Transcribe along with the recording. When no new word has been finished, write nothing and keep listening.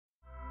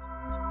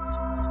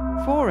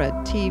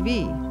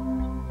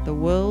FORA.tv. The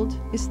world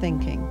is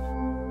thinking.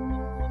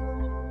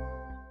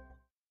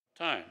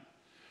 Time.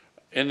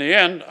 In the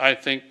end, I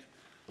think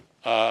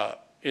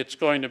it's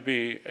going to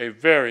be a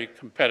very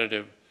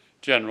competitive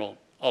general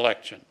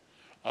election.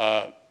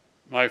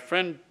 My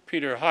friend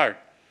Peter Hart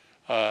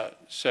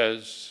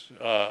says,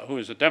 who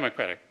is a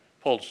Democratic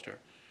pollster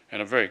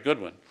and a very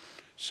good one,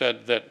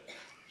 said that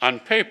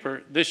on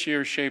paper this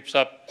year shapes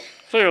up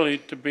clearly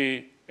to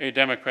be a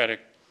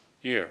Democratic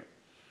year.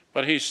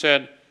 But he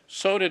said,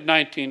 so did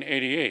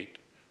 1988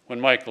 when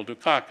Michael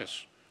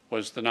Dukakis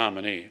was the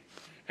nominee.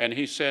 And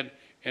he said,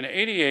 in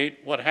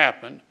 '88, what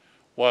happened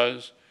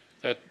was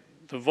that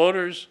the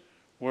voters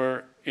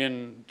were,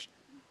 in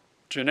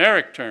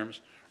generic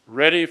terms,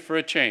 ready for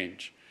a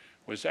change.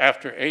 It was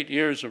after 8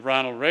 years of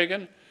Ronald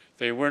Reagan.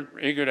 They weren't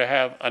eager to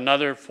have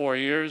another 4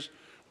 years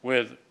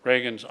with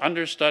Reagan's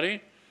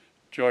understudy,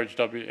 George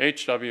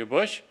H.W.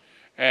 Bush,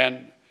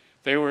 and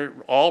they were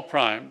all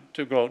primed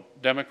to go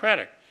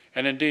Democratic.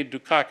 And indeed,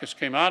 Dukakis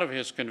came out of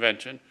his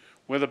convention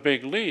with a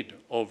big lead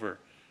over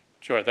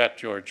that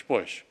George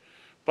Bush.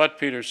 But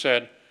Peter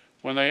said,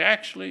 when they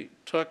actually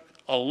took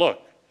a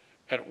look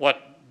at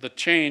what the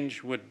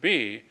change would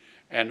be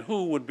and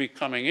who would be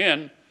coming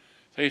in,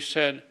 they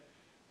said,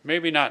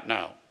 maybe not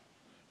now.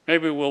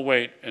 Maybe we'll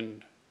wait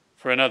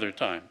for another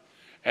time.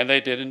 And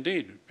they did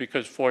indeed,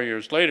 because 4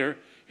 years later,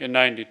 in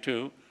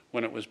 '92,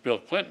 when it was Bill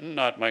Clinton,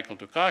 not Michael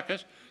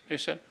Dukakis, they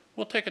said,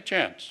 we'll take a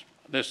chance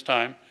this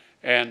time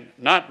and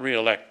not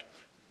re-elect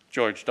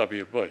George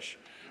W. Bush.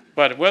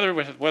 But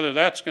whether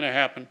that's going to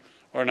happen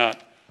or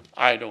not,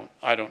 I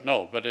don't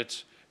know. But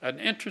it's an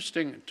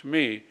interesting, to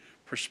me,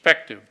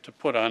 perspective to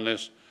put on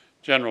this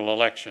general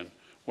election,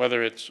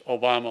 whether it's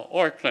Obama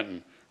or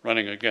Clinton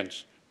running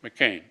against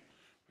McCain.